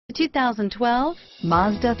2012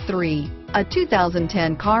 Mazda 3. A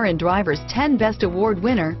 2010 Car and Driver's 10 Best Award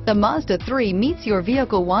winner, the Mazda 3 meets your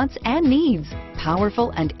vehicle wants and needs.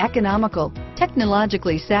 Powerful and economical,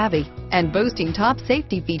 technologically savvy, and boasting top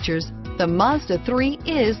safety features, the Mazda 3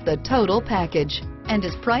 is the total package and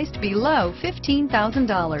is priced below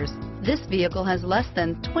 $15,000. This vehicle has less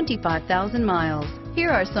than 25,000 miles. Here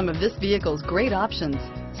are some of this vehicle's great options: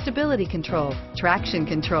 stability control, traction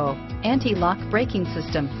control, anti-lock braking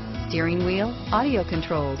system, steering wheel audio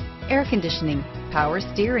controls, air conditioning, power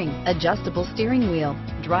steering, adjustable steering wheel,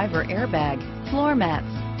 driver airbag, floor mats,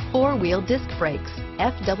 four-wheel disc brakes,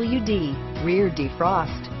 FWD, rear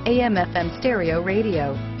defrost, AM/FM stereo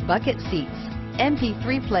radio, bucket seats,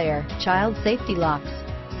 MP3 player, child safety locks,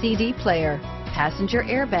 CD player, passenger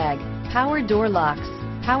airbag, power door locks,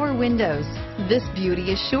 power windows. This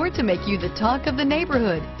beauty is sure to make you the talk of the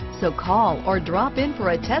neighborhood. So call or drop in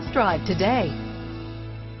for a test drive today.